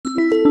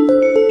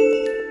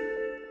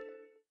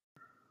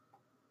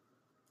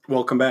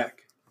Welcome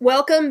back.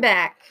 Welcome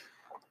back.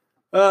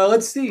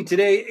 Let's see.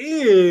 Today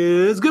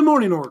is Good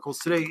Morning Oracles.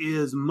 Today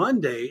is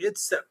Monday.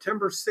 It's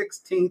September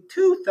 16th,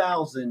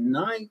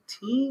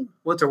 2019.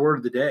 What's our word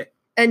of the day?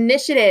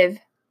 Initiative,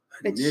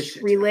 which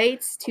Initiative.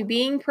 relates to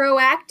being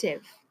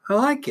proactive. I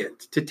like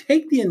it. To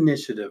take the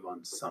initiative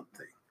on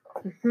something.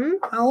 Mm-hmm.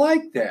 I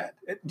like that.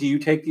 Do you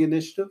take the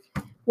initiative?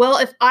 Well,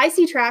 if I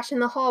see trash in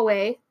the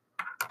hallway,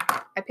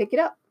 I pick it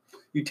up.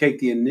 You take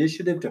the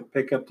initiative to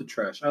pick up the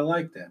trash. I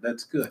like that.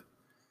 That's good.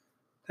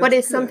 What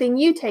is good. something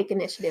you take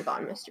initiative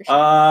on, Mr.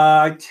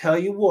 Shaw? I tell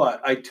you what,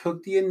 I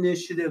took the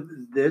initiative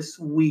this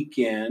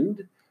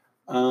weekend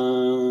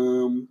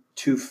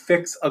to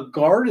fix a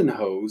garden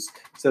hose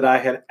that I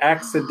had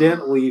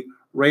accidentally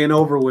ran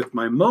over with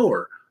my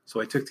mower.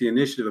 So I took the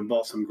initiative and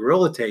bought some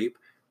Gorilla Tape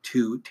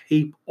to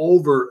tape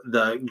over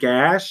the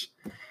gash.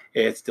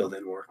 It still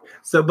didn't work.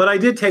 But I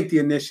did take the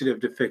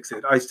initiative to fix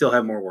it. I still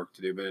have more work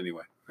to do, but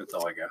anyway, that's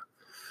all I got.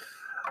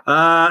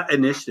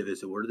 Initiative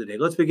is the word of the day.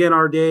 Let's begin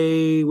our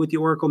day with the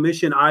Oracle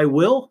mission. I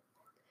will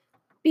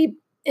be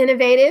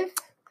innovative,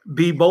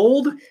 be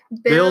bold,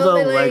 build a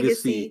legacy.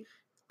 legacy.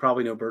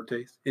 Probably no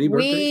birthdays. Any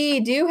birthdays? We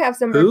do have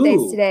some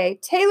birthdays today.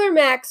 Taylor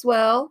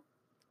Maxwell,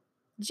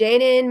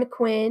 Jaden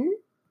McQuinn,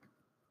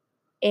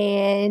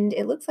 and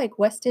it looks like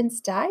Weston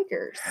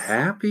Steigers.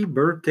 Happy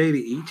birthday to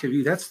each of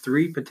you. That's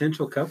 3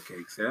 potential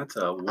cupcakes. That's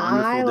a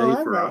wonderful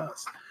day for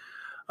us.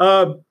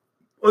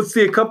 Let's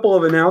see a couple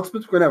of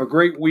announcements. We're going to have a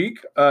great week.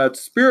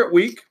 It's Spirit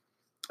Week.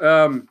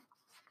 Staff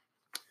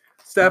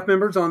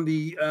members on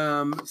the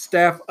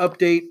staff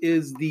update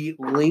is the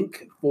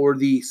link for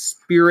the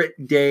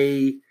Spirit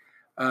Day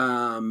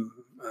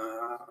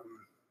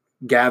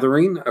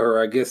gathering,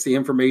 or I guess the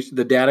information,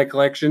 the data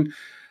collection.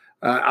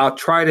 I'll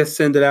try to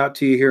send it out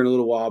to you here in a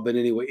little while, but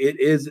anyway, it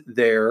is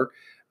there.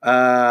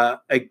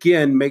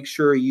 Again, make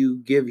sure you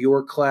give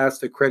your class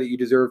the credit you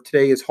deserve.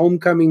 Today is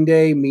homecoming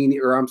day,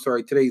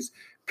 today's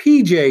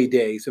PJ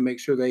day. So make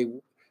sure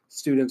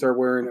students are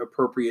wearing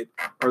appropriate,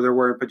 or they're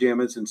wearing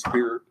pajamas in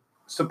spirit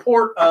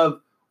support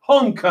of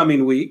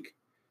homecoming week.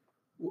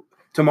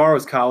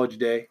 Tomorrow's college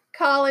day.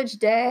 College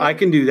day. I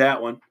can do that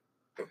one.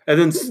 And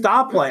then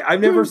stoplight.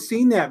 I've never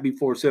seen that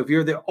before. So if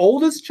you're the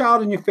oldest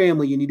child in your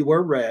family, you need to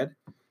wear red.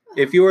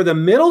 If you're the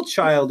middle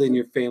child in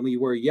your family,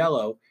 you wear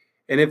yellow.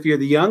 And if you're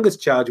the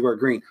youngest child, you wear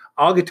green.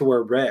 I'll get to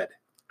wear red.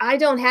 I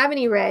don't have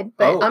any red,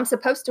 but I'm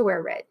supposed to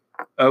wear red.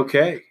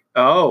 Okay.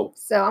 Oh.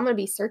 So I'm going to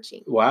be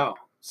searching. Wow.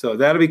 So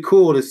that'll be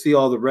cool to see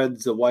all the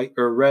reds, the white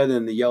or red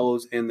and the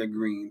yellows and the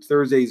greens.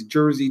 Thursday's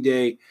Jersey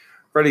Day.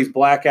 Friday's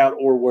Blackout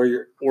or Wear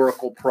Your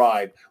Oracle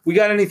Pride. We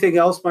got anything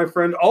else, my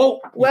friend?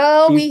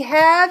 We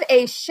have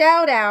a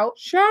shout out.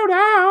 Shout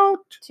out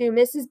to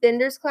Mrs.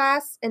 Bender's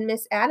class and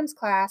Miss Adams'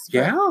 class.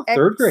 For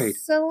third grade.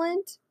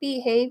 Excellent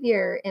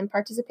behavior and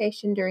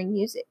participation during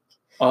music.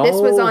 This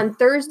was on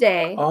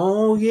Thursday.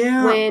 Oh,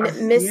 yeah. When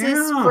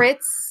Mrs.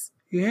 Fritz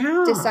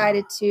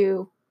decided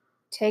to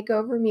take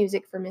over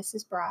music for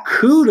Mrs. Bride.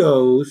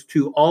 Kudos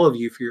to all of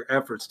you for your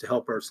efforts to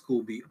help our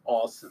school be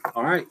awesome.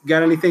 All right.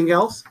 Got anything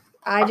else?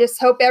 I just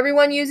hope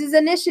everyone uses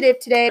initiative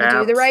today to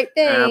do the right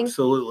thing.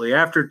 Absolutely.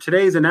 After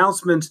today's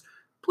announcements,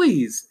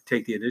 please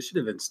take the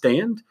initiative and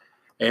stand,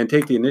 and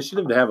take the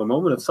initiative to have a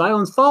moment of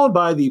silence followed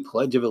by the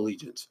Pledge of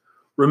Allegiance.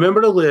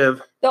 Remember to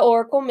live the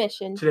Oracle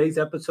mission. Today's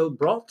episode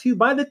brought to you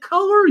by the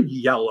color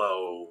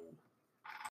yellow.